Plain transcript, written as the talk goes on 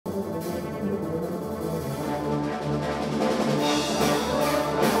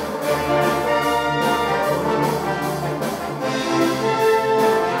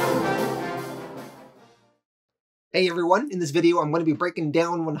Hey everyone, in this video I'm going to be breaking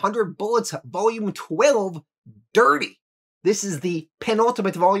down 100 Bullets Volume 12, Dirty. This is the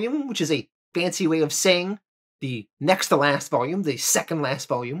penultimate volume, which is a fancy way of saying the next to last volume, the second last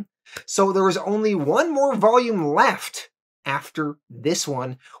volume. So there is only one more volume left after this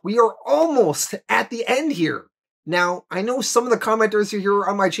one. We are almost at the end here. Now, I know some of the commenters here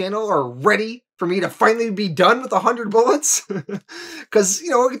on my channel are ready for me to finally be done with 100 bullets. Because,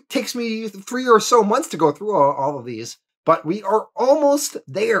 it takes me 3 or so months to go through all of these. But we are almost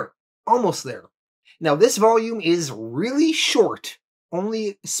there. Almost there. Now, this volume is really short.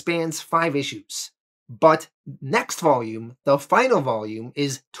 Only spans 5 issues. But next volume, the final volume,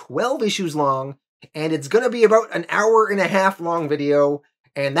 is 12 issues long. And it's going to be about an hour-and-a-half long video.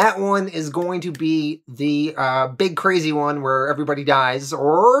 And that one is going to be the big crazy one where everybody dies,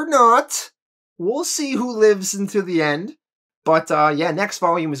 or not. We'll see who lives into the end. But yeah, next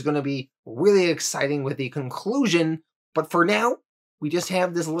volume is going to be really exciting with the conclusion. But for now, we just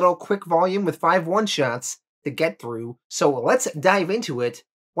have this little quick volume with 5 one-shots to get through. So let's dive into it.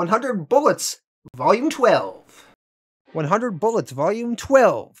 100 Bullets, Volume 12. 100 Bullets, Volume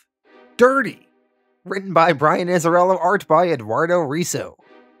 12. Dirty. Written by Brian Azzarello, art by Eduardo Risso.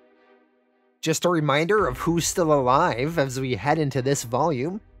 Just a reminder of who's still alive as we head into this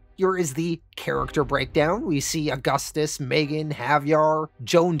volume. Here is the character breakdown. We see Augustus, Megan, Javier,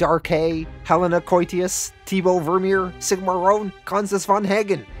 Joan D'Arcy, Helena Coitius, Thibaut Vermeer, Sigmar Rohn, Constance von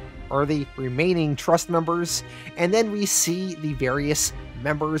Hagen are the remaining Trust members. And then we see the various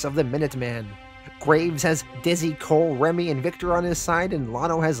members of the Minuteman. Graves has Dizzy, Cole, Remy, and Victor on his side, and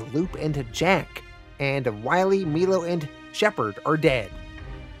Lano has Loop and Jack. And Wiley, Milo, and Shepard are dead.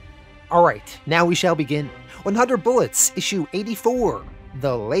 Alright, now we shall begin. 100 Bullets, issue 84,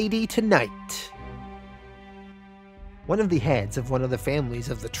 The Lady Tonight. One of the heads of one of the families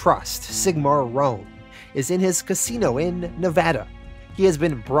of the Trust, Sigmar Rohn, is in his casino in Nevada. He has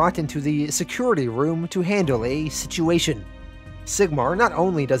been brought into the security room to handle a situation. Sigmar, not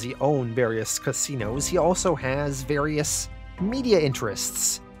only does he own various casinos, he also has various media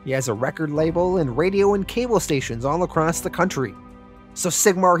interests. He has a record label and radio and cable stations all across the country. So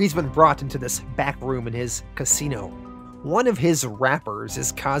Sigmar, he's been brought into this back room in his casino. One of his rappers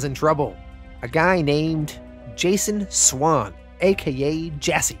is causing trouble. A guy named Jason Swan, aka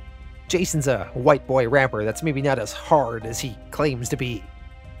Jassy. Jason's a white boy rapper that's maybe not as hard as he claims to be.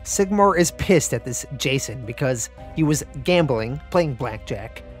 Sigmar is pissed at this Jason because he was gambling, playing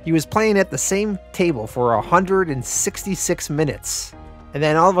blackjack. He was playing at the same table for 166 minutes. And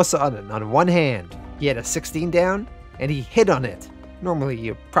then all of a sudden, on one hand, he had a 16 down, and he hit on it. Normally,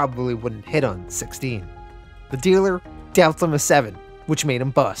 you probably wouldn't hit on 16. The dealer dealt him a 7, which made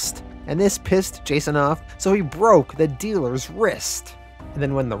him bust. And this pissed Jason off, so he broke the dealer's wrist. And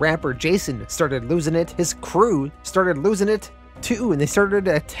then when the rapper Jason started losing it, his crew started losing it too, and they started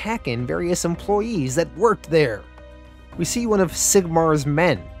attacking various employees that worked there. We see one of Sigmar's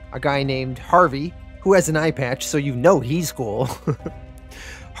men, a guy named Harvey, who has an eye patch, so you know he's cool.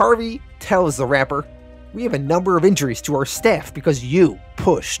 Harvey tells the rapper, "We have a number of injuries to our staff because you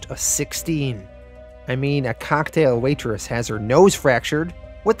pushed a 16. I mean, a cocktail waitress has her nose fractured.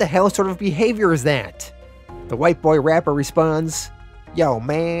 What the hell sort of behavior is that?" The white boy rapper responds, "Yo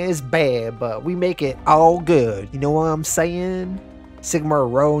man, it's bad, but we make it all good, you know what I'm saying?" Sigmar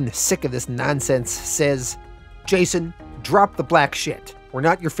Rohn, sick of this nonsense, says, "Jason, drop the black shit. We're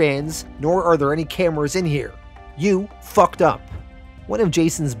not your fans, nor are there any cameras in here. You fucked up." One of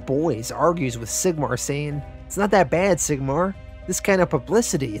Jason's boys argues with Sigmar, saying, "It's not that bad, Sigmar. This kind of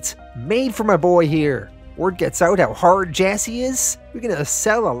publicity, it's made for my boy here. Word gets out how hard Jassy is, we're gonna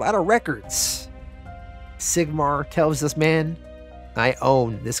sell a lot of records." Sigmar tells this man, "I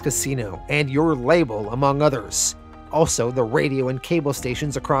own this casino, and your label, among others. Also, the radio and cable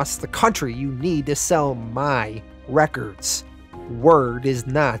stations across the country you need to sell my records. Word is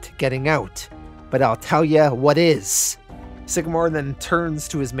not getting out, but I'll tell ya what is." Sigmar then turns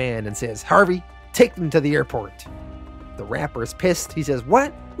to his man and says, "Harvey, take them to the airport." The rapper is pissed. He says,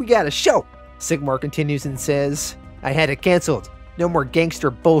 "What? We got a show." Sigmar continues and says, "I had it canceled. No more gangster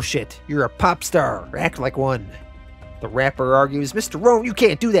bullshit. You're a pop star. Act like one." The rapper argues, "Mr. Rohn, you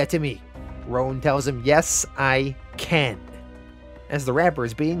can't do that to me." Rohn tells him, "Yes, I can." As the rapper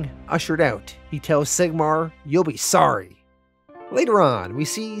is being ushered out, he tells Sigmar, "You'll be sorry." Later on, we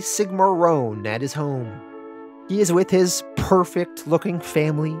see Sigmar Rohn at his home. He is with his perfect-looking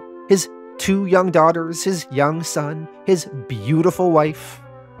family, his 2 young daughters, his young son, his beautiful wife.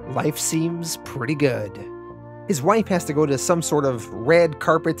 Life seems pretty good. His wife has to go to some sort of red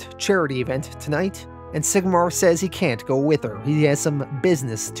carpet charity event tonight, and Sigmar says he can't go with her. He has some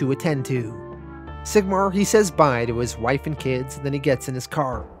business to attend to. Sigmar, he says bye to his wife and kids, and then he gets in his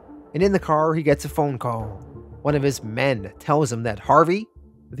car. And in the car, he gets a phone call. One of his men tells him that Harvey,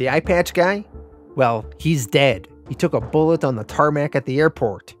 the eye patch guy, well, he's dead. He took a bullet on the tarmac at the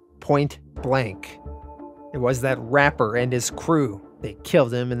airport, point blank. It was that rapper and his crew. They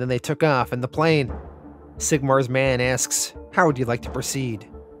killed him and then they took off in the plane. Sigmar's man asks, how would you like to proceed?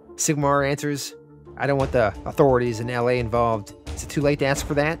 Sigmar answers, I don't want the authorities in LA involved. Is it too late to ask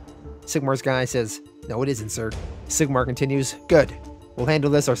for that? Sigmar's guy says, no, it isn't, sir. Sigmar continues, good. We'll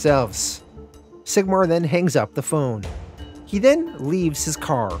handle this ourselves. Sigmar then hangs up the phone. He then leaves his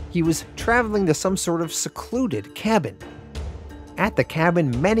car. He was traveling to some sort of secluded cabin. At the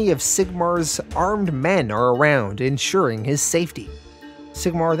cabin, many of Sigmar's armed men are around, ensuring his safety.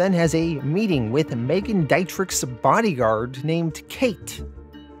 Sigmar then has a meeting with Megan Dietrich's bodyguard named Kate.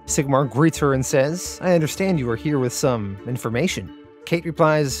 Sigmar greets her and says, I understand you are here with some information. Kate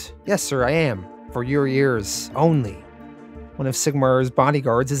replies, yes sir, I am, for your ears only. One of Sigmar's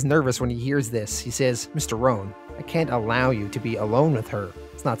bodyguards is nervous when he hears this. He says, Mr. Roan, I can't allow you to be alone with her.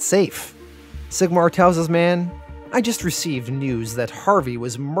 It's not safe. Sigmar tells his man, I just received news that Harvey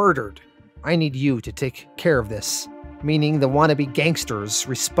was murdered. I need you to take care of this, meaning the wannabe gangsters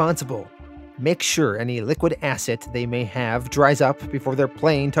responsible. Make sure any liquid asset they may have dries up before their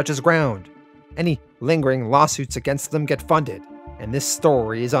plane touches ground. Any lingering lawsuits against them get funded, and this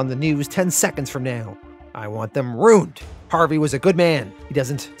story is on the news 10 seconds from now. I want them ruined. Harvey was a good man. He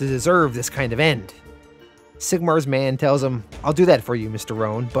doesn't deserve this kind of end. Sigmar's man tells him, I'll do that for you, Mr.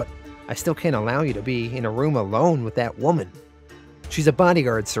 Roan, but I still can't allow you to be in a room alone with that woman. She's a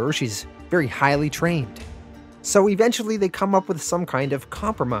bodyguard, sir. She's very highly trained. So eventually they come up with some kind of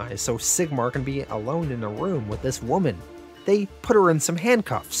compromise so Sigmar can be alone in a room with this woman. They put her in some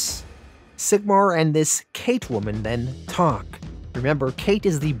handcuffs. Sigmar and this Kate woman then talk. Remember, Kate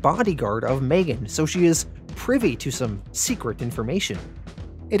is the bodyguard of Megan, so she is privy to some secret information.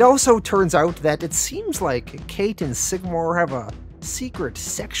 It also turns out that it seems like Kate and Sigmar have a secret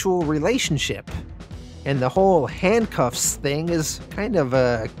sexual relationship. And the whole handcuffs thing is kind of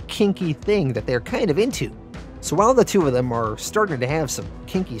a kinky thing that they're kind of into. So while the two of them are starting to have some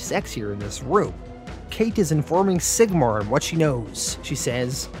kinky sex here in this room, Kate is informing Sigmar on what she knows. She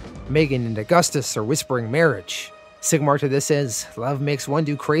says, Megan and Augustus are whispering marriage. Sigmar to this says, love makes one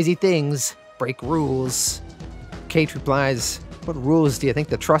do crazy things, break rules. Kate replies, what rules do you think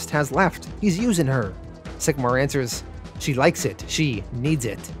the trust has left? He's using her. Sigmar answers, she likes it, she needs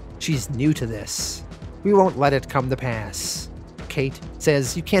it. She's new to this. We won't let it come to pass. Kate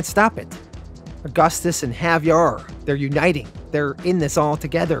says, you can't stop it. Augustus and Javier, they're uniting. They're in this all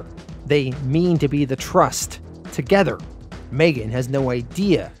together. They mean to be the trust together. Megan has no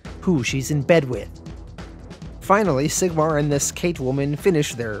idea who she's in bed with. Finally, Sigmar and this Kate woman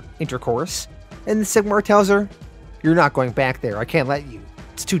finish their intercourse, and Sigmar tells her, you're not going back there, I can't let you.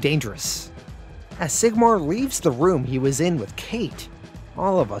 It's too dangerous. As Sigmar leaves the room he was in with Kate,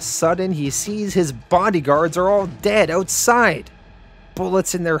 all of a sudden he sees his bodyguards are all dead outside.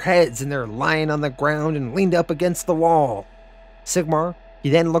 Bullets in their heads and they're lying on the ground and leaned up against the wall. Sigmar, he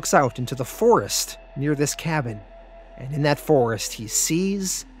then looks out into the forest near this cabin, and in that forest he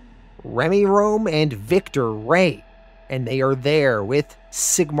sees Remy Rome and Victor Ray, and they are there with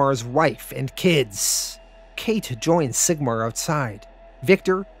Sigmar's wife and kids. Kate joins Sigmar outside.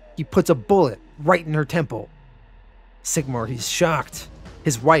 Victor, he puts a bullet right in her temple. Sigmar, he's shocked.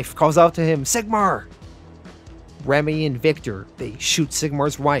 His wife calls out to him, Sigmar! Remy and Victor, they shoot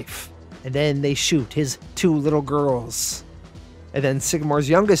Sigmar's wife, and then they shoot his two little girls. And then Sigmar's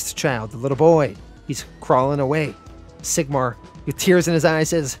youngest child, the little boy, he's crawling away. Sigmar, with tears in his eyes,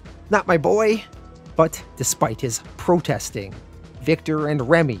 says, not my boy! But despite his protesting, Victor and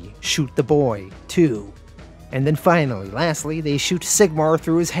Remy shoot the boy, too. And then finally, lastly, they shoot Sigmar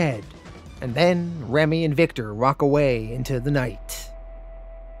through his head. And then Remy and Victor walk away into the night.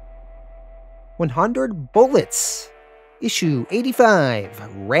 100 Bullets, Issue 85,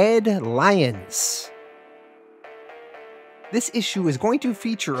 Red Lions. This issue is going to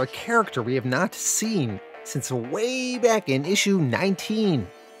feature a character we have not seen since way back in issue 19.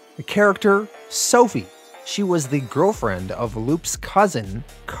 The character, Sophie. She was the girlfriend of Loop's cousin,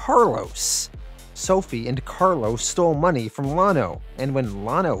 Carlos. Sophie and Carlos stole money from Lano, and when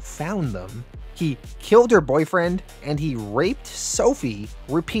Lano found them, he killed her boyfriend and he raped Sophie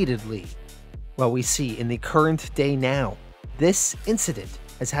repeatedly. Well, we see in the current day now, this incident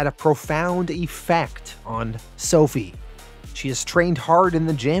has had a profound effect on Sophie. She has trained hard in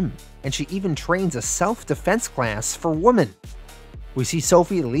the gym, and she even trains a self-defense class for women. We see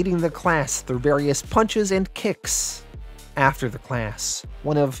Sophie leading the class through various punches and kicks. After the class,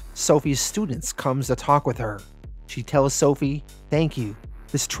 one of Sophie's students comes to talk with her. She tells Sophie, "Thank you.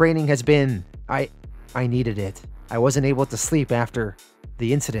 This training has been... I needed it. I wasn't able to sleep after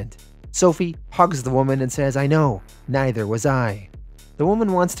the incident." Sophie hugs the woman and says, "I know, neither was I." The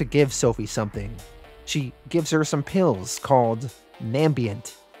woman wants to give Sophie something. She gives her some pills called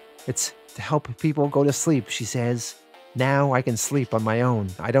Nambient. It's to help people go to sleep, she says. "Now I can sleep on my own.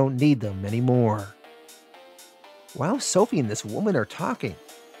 I don't need them anymore." While Sophie and this woman are talking,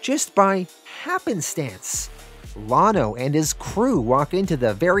 just by happenstance, Lano and his crew walk into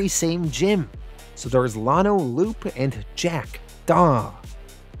the very same gym. So there's Lano, Loop, and Jack. Duh.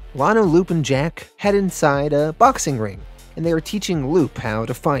 Lano, Loop, and Jack head inside a boxing ring, and they are teaching Loop how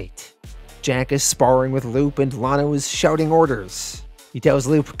to fight. Jack is sparring with Loop, and Lano is shouting orders. He tells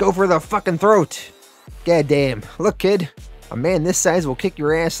Loop, "Go for the fucking throat." "Goddamn, look kid, a man this size will kick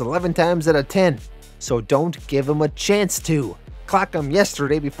your ass 11 times out of 10. So don't give him a chance to. Clock him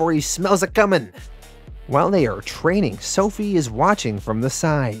yesterday before he smells it coming." While they are training, Sophie is watching from the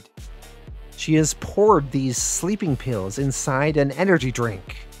side. She has poured these sleeping pills inside an energy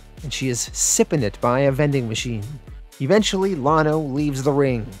drink, and she is sipping it by a vending machine. Eventually, Lano leaves the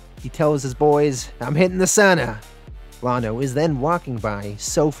ring. He tells his boys, "I'm hitting the sauna." Lano is then walking by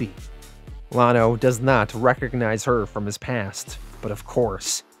Sophie. Lano does not recognize her from his past, but of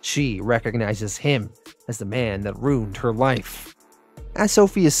course, she recognizes him as the man that ruined her life. As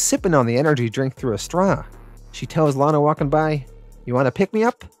Sophie is sipping on the energy drink through a straw, she tells Lano walking by, "You want to pick me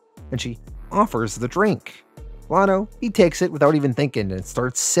up?" And she offers the drink. Lano, he takes it without even thinking and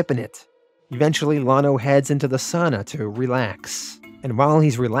starts sipping it. Eventually, Lano heads into the sauna to relax. And while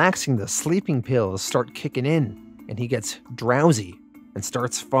he's relaxing, the sleeping pills start kicking in, and he gets drowsy and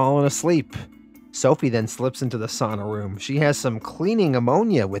starts falling asleep. Sophie then slips into the sauna room. She has some cleaning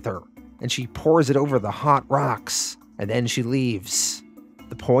ammonia with her, and she pours it over the hot rocks, and then she leaves.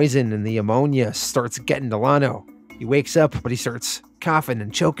 The poison in the ammonia starts getting to Lano. He wakes up, but he starts coughing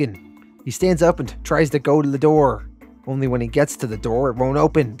and choking. He stands up and tries to go to the door. Only when he gets to the door, it won't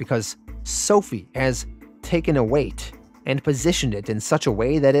open because Sophie has taken a weight and positioned it in such a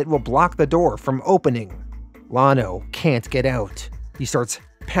way that it will block the door from opening. Lano can't get out. He starts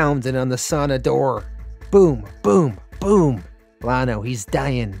pounding on the sauna door. Boom, boom, boom. Lano, he's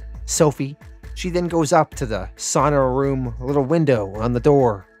dying. Sophie, she then goes up to the sauna room little window on the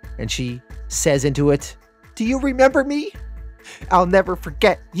door, and she says into it, "Do you remember me? I'll never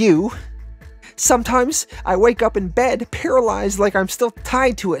forget you. Sometimes I wake up in bed paralyzed like I'm still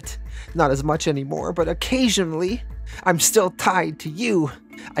tied to it. Not as much anymore, but occasionally I'm still tied to you.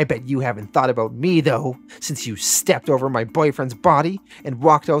 I bet you haven't thought about me though, since you stepped over my boyfriend's body and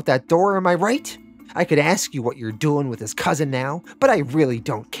walked out that door, am I right? I could ask you what you're doing with his cousin now, but I really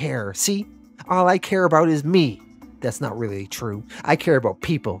don't care, see? All I care about is me." That's not really true. I care about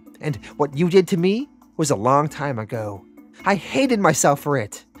people, and what you did to me was a long time ago. I hated myself for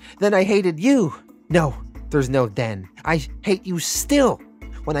it. Then I hated you. No, there's no then. I hate you still.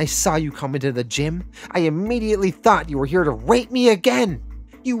 When I saw you come into the gym, I immediately thought you were here to rape me again.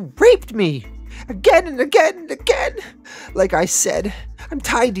 You raped me! Again and again and again! Like I said, I'm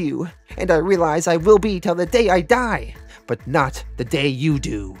tied to you, and I realize I will be till the day I die, but not the day you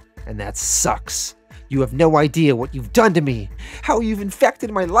do, and that sucks. You have no idea what you've done to me, how you've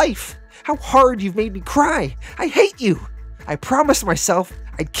infected my life, how hard you've made me cry. I hate you! I promised myself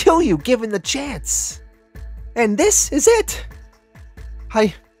I'd kill you given the chance. And this is it!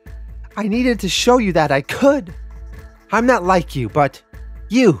 I needed to show you that I could. I'm not like you, but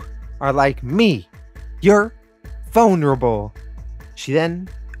you are like me. You're vulnerable. She then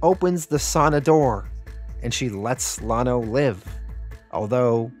opens the sauna door, and she lets Lano live.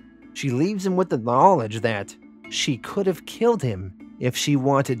 Although, she leaves him with the knowledge that she could have killed him if she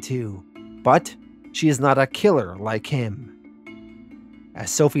wanted to. But she is not a killer like him. As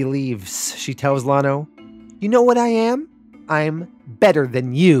Sophie leaves, she tells Lano, "You know what I am? I'm better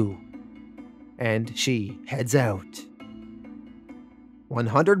than you." And she heads out.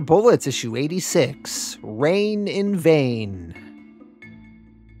 100 Bullets, issue 86, Rain in Vain.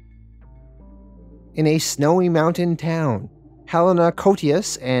 In a snowy mountain town, Helena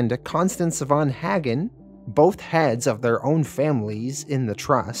Cotius and Constance von Hagen, both heads of their own families in the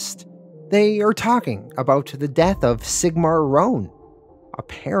Trust, they are talking about the death of Sigmar Rohn.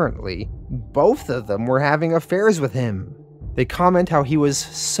 Apparently, both of them were having affairs with him. They comment how he was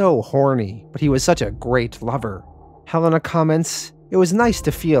so horny, but he was such a great lover. Helena comments, "It was nice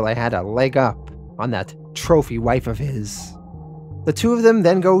to feel I had a leg up on that trophy wife of his." The two of them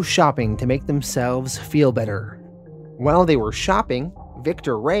then go shopping to make themselves feel better. While they were shopping,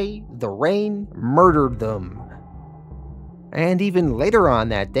 Victor Ray, the Rain, murdered them. And even later on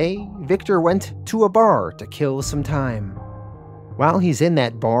that day, Victor went to a bar to kill some time. While he's in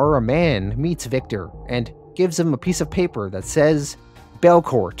that bar, a man meets Victor and gives him a piece of paper that says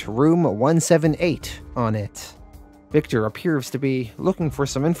Belcourt, room 178 on it. Victor appears to be looking for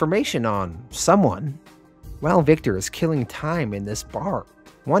some information on someone. While Victor is killing time in this bar,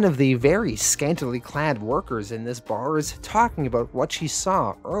 one of the very scantily clad workers in this bar is talking about what she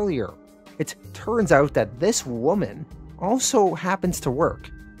saw earlier. It turns out that this woman also happens to work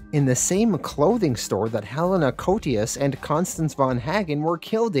in the same clothing store that Helena Cotius and Constance von Hagen were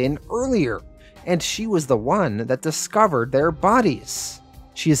killed in earlier, and she was the one that discovered their bodies.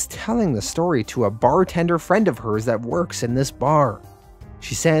 She is telling the story to a bartender friend of hers that works in this bar.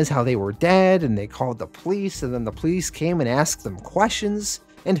 She says how they were dead and they called the police, and then the police came and asked them questions,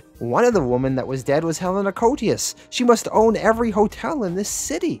 and one of the women that was dead was Helena Cotius. She must own every hotel in this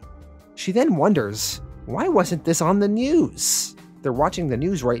city. She then wonders, why wasn't this on the news? They're watching the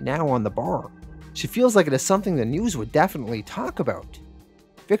news right now on the bar. She feels like it is something the news would definitely talk about.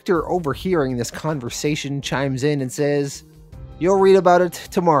 Victor, overhearing this conversation, chimes in and says, "You'll read about it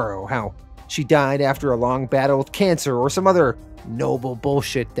tomorrow, how she died after a long battle with cancer or some other noble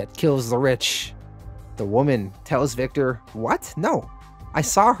bullshit that kills the rich." The woman tells Victor, "What? No, I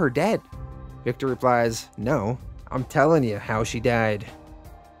saw her dead." Victor replies, "No, I'm telling you how she died."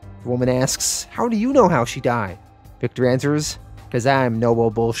 The woman asks, "How do you know how she died?" Victor answers, "'Cause I'm noble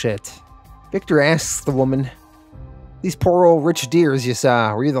bullshit." Victor asks the woman, "These poor old rich deers you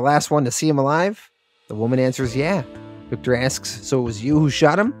saw, were you the last one to see them alive?" The woman answers, "Yeah." Victor asks, "So it was you who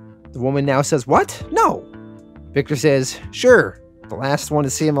shot him?" The woman now says, "What? No." Victor says, "Sure, the last one to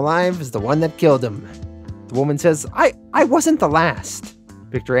see him alive is the one that killed him." The woman says, I wasn't the last."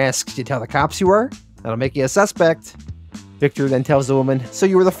 Victor asks, "You tell the cops you were? That'll make you a suspect." Victor then tells the woman, "So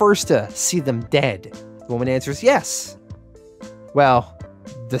you were the first to see them dead?" The woman answers, "Yes." "Well,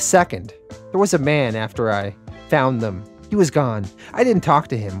 the second. There was a man after I found them. He was gone. I didn't talk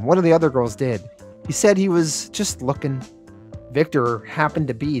to him. One of the other girls did. He said he was just looking." Victor happened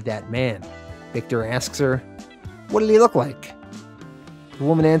to be that man. Victor asks her, "What did he look like?" The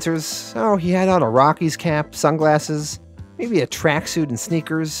woman answers, "Oh, he had on a Rockies cap, sunglasses, maybe a tracksuit and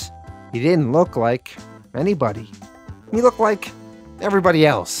sneakers. He didn't look like anybody. He looked like everybody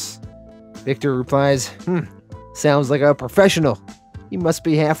else." Victor replies, "Sounds like a professional. He must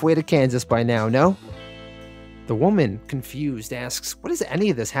be halfway to Kansas by now, no?" The woman, confused, asks, "What does any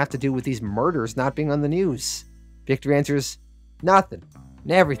of this have to do with these murders not being on the news?" Victor answers, "Nothing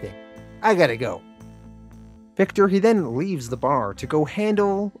and everything. I gotta go." Victor, he then leaves the bar to go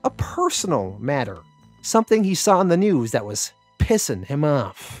handle a personal matter, something he saw on the news that was pissing him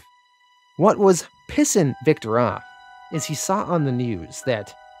off. What was pissing Victor off is he saw on the news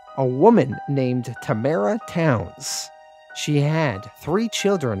that a woman named Tamara Towns, she had 3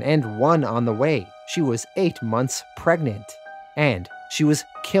 children and 1 on the way. She was 8 months pregnant, and she was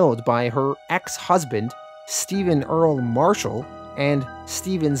killed by her ex-husband, Stephen Earl Marshall, and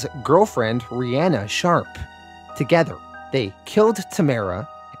Stephen's girlfriend, Rhianna Sharp. Together, they killed Tamara,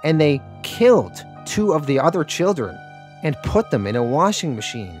 and they killed 2 of the other children, and put them in a washing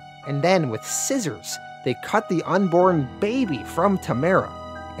machine, and then with scissors, they cut the unborn baby from Tamara,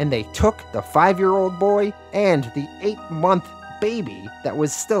 and they took the 5-year-old boy and the 8-month baby that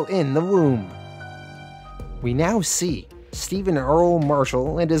was still in the womb. We now see Stephen Earl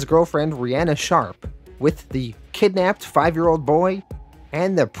Marshall and his girlfriend Rhianna Sharp with the kidnapped 5-year-old boy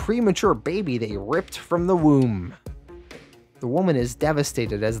and the premature baby they ripped from the womb. The woman is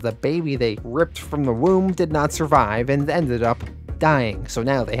devastated as the baby they ripped from the womb did not survive and ended up dying, so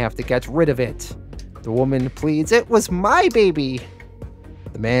now they have to get rid of it. The woman pleads, "It was my baby."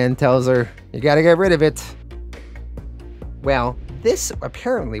 The man tells her, "You gotta get rid of it." Well, this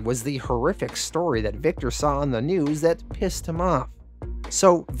apparently was the horrific story that Victor saw on the news that pissed him off.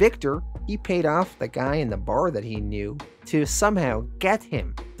 So Victor, he paid off the guy in the bar that he knew to somehow get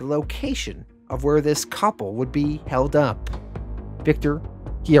him the location of where this couple would be held up. Victor,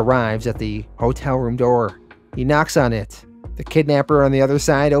 he arrives at the hotel room door. He knocks on it. The kidnapper on the other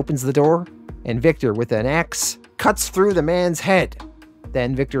side opens the door, and Victor, with an axe, cuts through the man's head.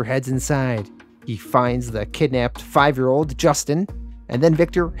 Then Victor heads inside. He finds the kidnapped 5-year-old, Justin, and then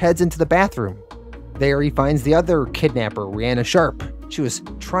Victor heads into the bathroom. There he finds the other kidnapper, Rhianna Sharp. She was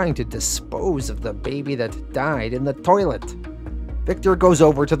trying to dispose of the baby that died in the toilet. Victor goes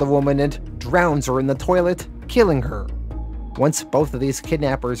over to the woman and drowns her in the toilet, killing her. Once both of these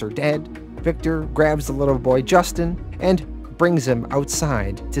kidnappers are dead, Victor grabs the little boy Justin and brings him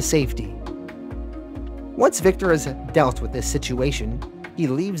outside to safety. Once Victor has dealt with this situation, he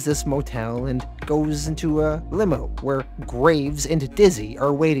leaves this motel and goes into a limo where Graves and Dizzy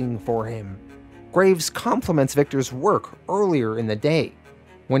are waiting for him. Graves compliments Victor's work earlier in the day,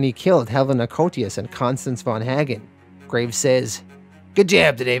 when he killed Helena Cotius and Constance von Hagen. Graves says, "Good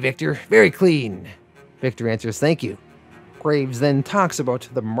job today, Victor. Very clean." Victor answers, "Thank you." Graves then talks about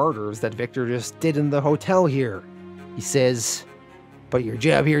the murders that Victor just did in the hotel here. He says, "But your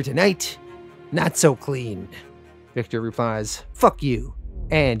job here tonight, not so clean." Victor replies, "Fuck you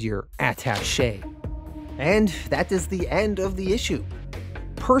and your attaché." And that is the end of the issue.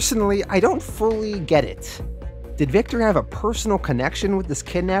 Personally, I don't fully get it. Did Victor have a personal connection with this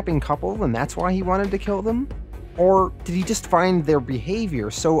kidnapping couple and that's why he wanted to kill them? Or did he just find their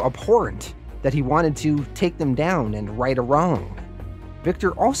behavior so abhorrent that he wanted to take them down and right a wrong?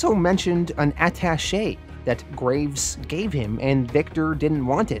 Victor also mentioned an attaché that Graves gave him and Victor didn't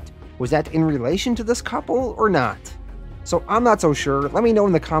want it. Was that in relation to this couple or not? So I'm not so sure. Let me know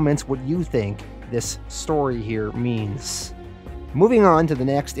in the comments what you think this story here means. Moving on to the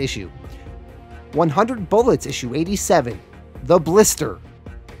next issue. 100 Bullets, issue 87, The Blister.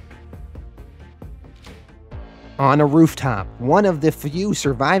 On a rooftop, one of the few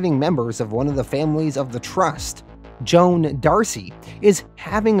surviving members of one of the families of the Trust, Joan Darcy, is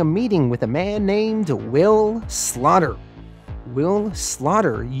having a meeting with a man named Will Slaughter. Will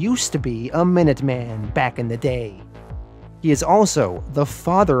Slaughter used to be a Minuteman back in the day. He is also the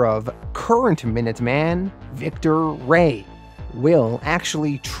father of current Minuteman, Victor Ray. Will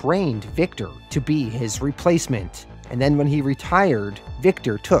actually trained Victor to be his replacement, and then when he retired,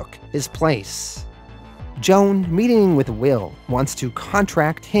 Victor took his place. Joan, meeting with Will, wants to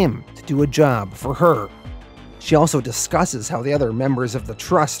contract him to do a job for her. She also discusses how the other members of the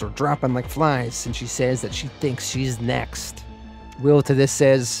Trust are dropping like flies, and she says that she thinks she's next. Will to this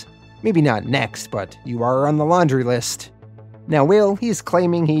says, "Maybe not next, but you are on the laundry list." Now Will, he's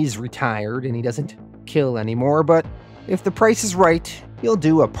claiming he's retired and he doesn't kill anymore, but if the price is right, he'll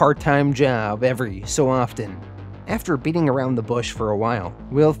do a part-time job every so often. After beating around the bush for a while,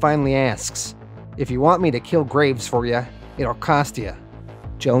 Will finally asks, "If you want me to kill Graves for you, it'll cost you."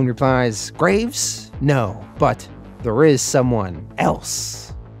 Joan replies, "Graves? No, but there is someone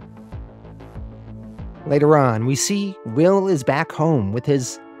else." Later on, we see Will is back home with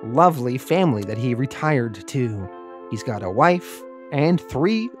his lovely family that he retired to. He's got a wife and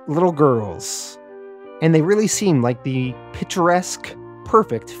 3 little girls. And they really seem like the picturesque,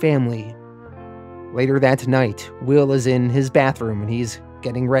 perfect family. Later that night, Will is in his bathroom and he's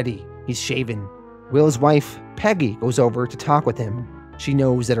getting ready. He's shaving. Will's wife, Peggy, goes over to talk with him. She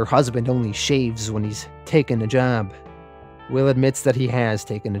knows that her husband only shaves when he's taken a job. Will admits that he has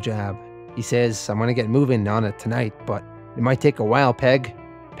taken a job. He says, "I'm gonna get moving on it tonight, but it might take a while, Peg."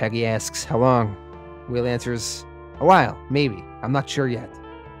 Peggy asks, "How long?" Will answers, "A while, maybe. I'm not sure yet.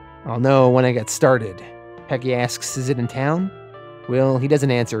 I'll know when I get started." Peggy asks, "Is it in town?" Will, he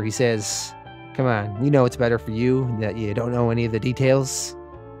doesn't answer. He says, "Come on, you know it's better for you that you don't know any of the details."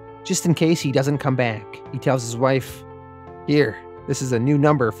 Just in case he doesn't come back, he tells his wife, "Here, this is a new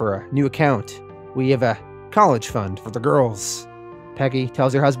number for a new account. We have a college fund for the girls." Peggy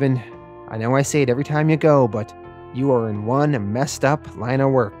tells her husband, "I know I say it every time you go, but you are in one messed up line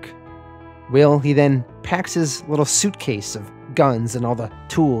of work." Will, he then packs his little suitcase of guns and all the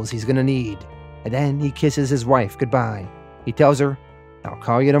tools he's gonna need, and then he kisses his wife goodbye. He tells her, "I'll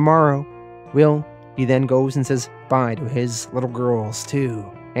call you tomorrow." Will, he then goes and says bye to his little girls too,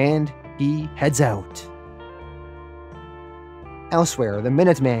 and he heads out. Elsewhere, the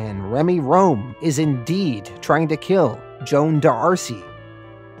Minuteman, Remy Rome, is indeed trying to kill Joan D'Arcy.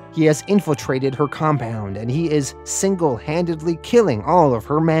 He has infiltrated her compound, and he is single-handedly killing all of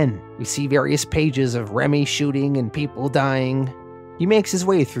her men. We see various pages of Remy shooting and people dying. He makes his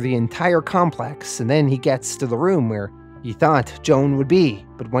way through the entire complex, and then he gets to the room where he thought Joan would be,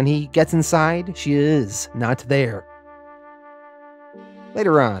 but when he gets inside, she is not there.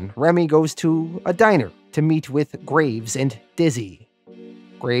 Later on, Remy goes to a diner to meet with Graves and Dizzy.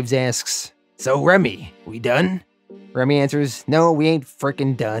 Graves asks, "So Remy, we done?" Remy answers, "No, we ain't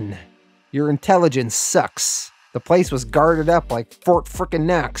frickin' done. Your intelligence sucks. The place was guarded up like Fort frickin'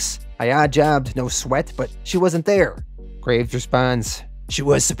 Knox. I odd-jobbed, no sweat, but she wasn't there." Graves responds, "She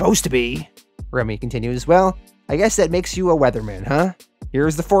was supposed to be." Remy continues, "Well, I guess that makes you a weatherman, huh?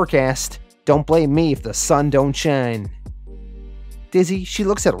 Here's the forecast. Don't blame me if the sun don't shine." Dizzy, she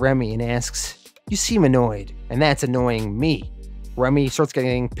looks at Remy and asks, "You seem annoyed, and that's annoying me." Remy starts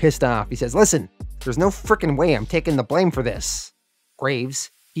getting pissed off. He says, "Listen, there's no frickin' way I'm taking the blame for this." Graves,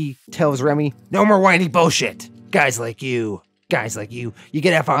 he tells Remy, "No more whiny bullshit. Guys like you, you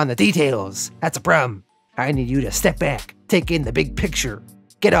get off on the details. That's a problem. I need you to step back, take in the big picture,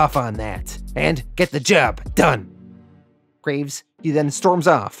 get off on that, and get the job done. Graves, he then storms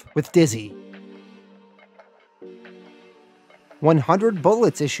off with Dizzy. 100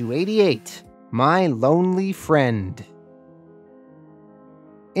 Bullets, issue 88, My Lonely Friend.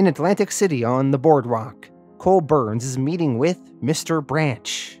 In Atlantic City on the boardwalk, Cole Burns is meeting with Mr.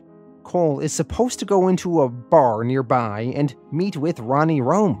 Branch. Cole is supposed to go into a bar nearby and meet with Ronnie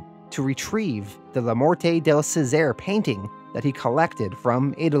Rome to retrieve the La Morte del Cesare painting that he collected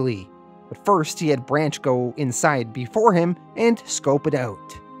from Italy. But first, he had Branch go inside before him and scope it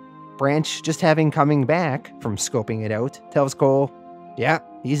out. Branch, just having coming back from scoping it out, tells Cole, "Yeah,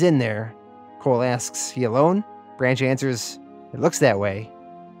 he's in there." Cole asks, "He alone?" Branch answers, "It looks that way."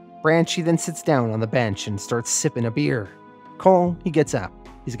 Branch, he then sits down on the bench and starts sipping a beer. Cole, he gets up.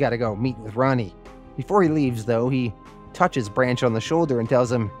 He's got to go meet with Ronnie. Before he leaves, though, he touches Branch on the shoulder and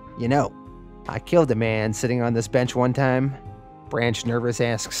tells him, "You know, I killed a man sitting on this bench one time." Branch, nervous,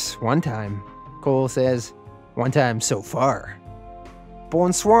 asks, "One time?" Cole says, "One time so far."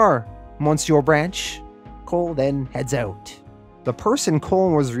 "Bonsoir, Monsieur Branch." Cole then heads out. The person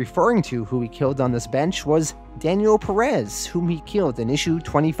Cole was referring to who he killed on this bench was Daniel Perez, whom he killed in issue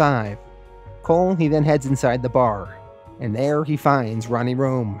 25. Cole, he then heads inside the bar, and there he finds Ronnie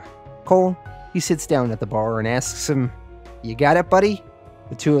Rome. Cole, he sits down at the bar and asks him, "You got it, buddy?"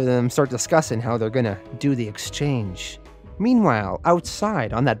 The two of them start discussing how they're gonna do the exchange. Meanwhile,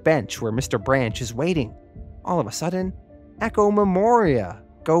 outside on that bench where Mr. Branch is waiting, all of a sudden, Echo Memoria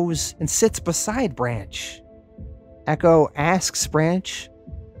goes and sits beside Branch. Echo asks Branch,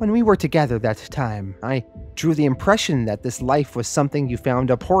 "When we were together that time, I drew the impression that this life was something you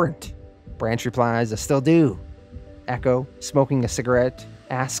found abhorrent." Branch replies, "I still do." Echo, smoking a cigarette,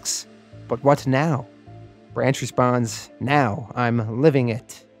 asks, "But what now?" Branch responds, "Now I'm living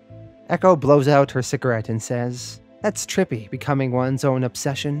it." Echo blows out her cigarette and says, "That's trippy, becoming one's own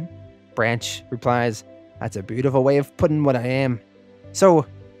obsession." Branch replies, "That's a beautiful way of putting what I am. So,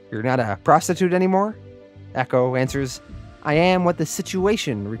 you're not a prostitute anymore?" Echo answers, "I am what the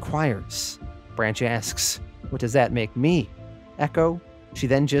situation requires." Branch asks, "What does that make me?" Echo, she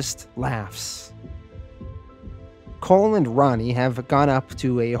then just laughs. Cole and Ronnie have gone up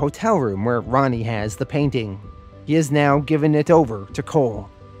to a hotel room where Ronnie has the painting. He has now given it over to Cole.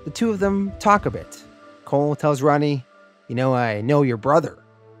 The two of them talk a bit. Cole tells Ronnie, "You know, I know your brother.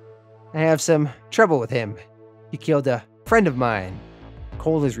 I have some trouble with him. He killed a friend of mine."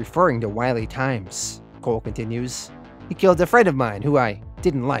 Cole is referring to Wiley Times. Cole continues, "He killed a friend of mine who I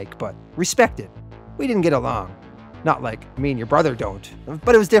didn't like, but respected. We didn't get along. Not like me and your brother don't,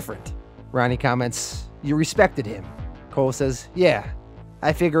 but it was different." Ronnie comments, "You respected him." Cole says, "Yeah,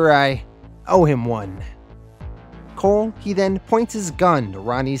 I figure I owe him one." Cole, he then points his gun to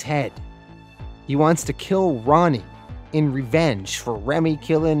Ronnie's head. He wants to kill Ronnie in revenge for Remy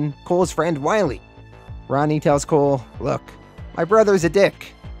killing Cole's friend Wiley. Ronnie tells Cole, "Look, my brother's a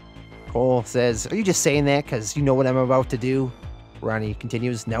dick." Cole says, "Are you just saying that because you know what I'm about to do?" Ronnie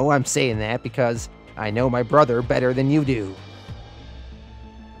continues, "No, I'm saying that because I know my brother better than you do."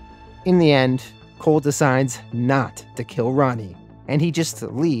 In the end, Cole decides not to kill Ronnie, and he just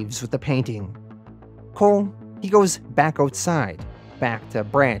leaves with the painting. Cole, he goes back outside, back to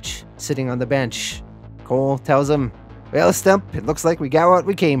Branch, sitting on the bench. Cole tells him, "Well, Stump, it looks like we got what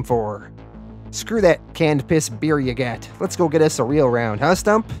we came for. Screw that canned piss beer you got. Let's go get us a real round, huh,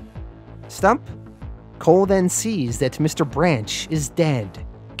 Stump?" Stump? Cole then sees that Mr. Branch is dead,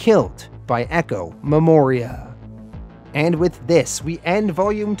 killed by Echo Memoria. And with this, we end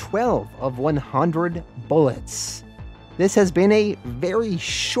Volume 12 of 100 Bullets. This has been a very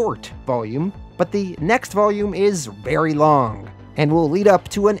short volume, but the next volume is very long, and will lead up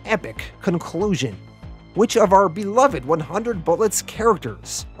to an epic conclusion. Which of our beloved 100 Bullets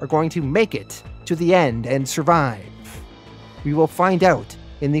characters are going to make it to the end and survive? We will find out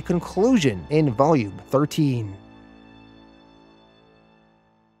in the conclusion in Volume 13.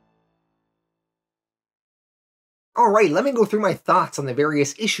 Alright, let me go through my thoughts on the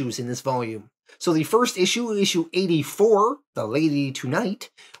various issues in this volume. So the first issue, issue 84, The Lady Tonight,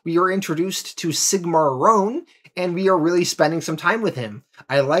 we are introduced to Sigmar Roan, and we are really spending some time with him.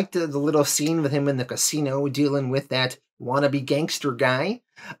 I liked the little scene with him in the casino dealing with that wannabe gangster guy.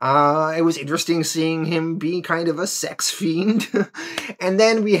 It was interesting seeing him be kind of a sex fiend. And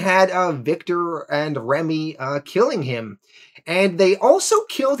then we had Victor and Remy killing him. And they also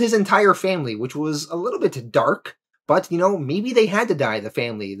killed his entire family, which was a little bit dark. But, you know, maybe they had to die, the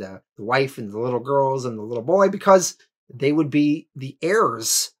family, the wife and the little girls and the little boy, because they would be the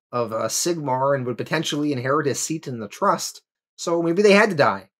heirs of Sigmar and would potentially inherit his seat in the trust. So maybe they had to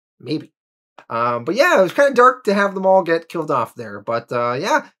die. Maybe. But yeah, it was kind of dark to have them all get killed off there. But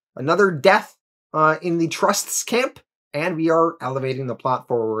yeah, another death in the Trust's camp, and we are elevating the plot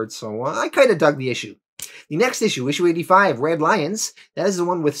forward. So I kind of dug the issue. The next issue, issue 85, Red Lions, that is the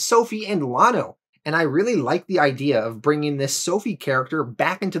one with Sophie and Lano. And I really like the idea of bringing this Sophie character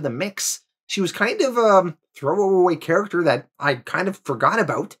back into the mix. She was kind of a throwaway character that I kind of forgot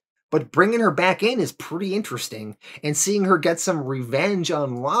about, but bringing her back in is pretty interesting, and seeing her get some revenge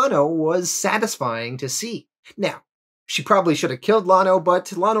on Lano was satisfying to see. Now, she probably should have killed Lano, but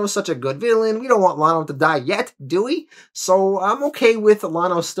Lano is such a good villain, we don't want Lano to die yet, do we? So I'm okay with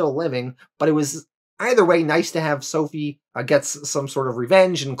Lano still living, but it was either way nice to have Sophie get some sort of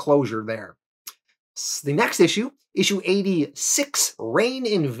revenge and closure there. The next issue, issue 86, Rain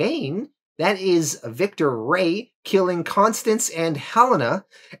in Vain, that is Victor Ray killing Constance and Helena,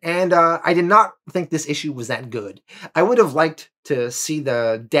 and I did not think this issue was that good. I would have liked to see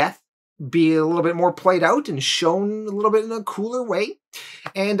the death be a little bit more played out and shown a little bit in a cooler way.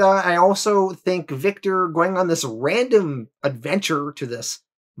 And I also think Victor going on this random adventure to this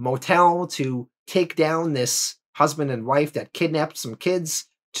motel to take down this husband and wife that kidnapped some kids,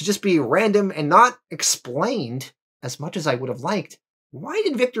 to just be random and not explained as much as I would have liked. Why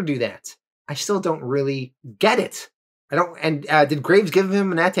did Victor do that? I still don't really get it. I don't. And did Graves give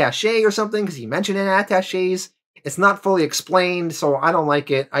him an attaché or something? Because he mentioned attachés. It's not fully explained, so I don't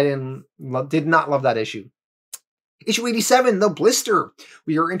like it. I did not love that issue. Issue 87, The Blister.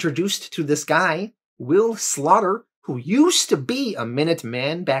 We are introduced to this guy, Will Slaughter, who used to be a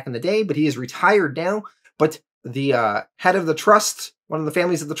Minuteman back in the day, but he is retired now. But the head of the trust, one of the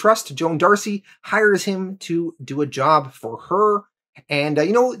families of the trust, Joan Darcy, hires him to do a job for her. And,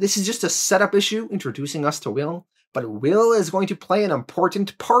 you know, this is just a setup issue introducing us to Will, but Will is going to play an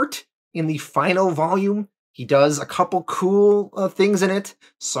important part in the final volume. He does a couple cool things in it,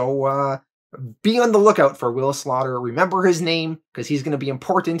 so be on the lookout for Will Slaughter. Remember his name, because he's going to be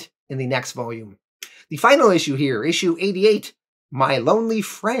important in the next volume. The final issue here, issue 88, My Lonely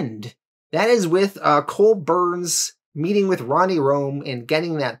Friend. That is with Cole Burns meeting with Ronnie Rome and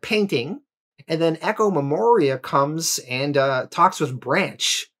getting that painting. And then Echo Memoria comes and talks with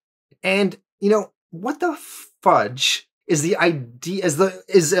Branch. And, you know, what the fudge is the idea,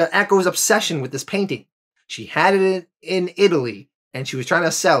 is Echo's obsession with this painting? She had it in Italy, and she was trying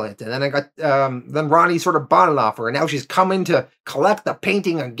to sell it. And then then Ronnie sort of bought it off her, and now she's coming to collect the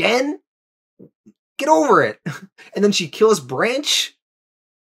painting again? Get over it. And then she kills Branch.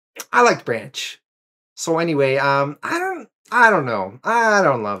 I liked Branch. So anyway, I don't know. I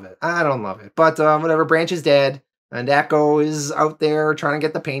don't love it. I don't love it. But whatever, Branch is dead, and Echo is out there trying to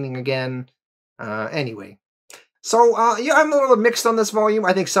get the painting again. Anyway. So, yeah, I'm a little mixed on this volume.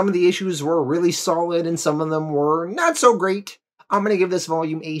 I think some of the issues were really solid, and some of them were not so great. I'm going to give this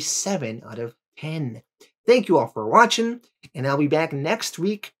volume a 7 out of 10. Thank you all for watching, and I'll be back next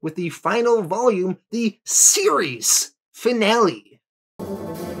week with the final volume, the series finale.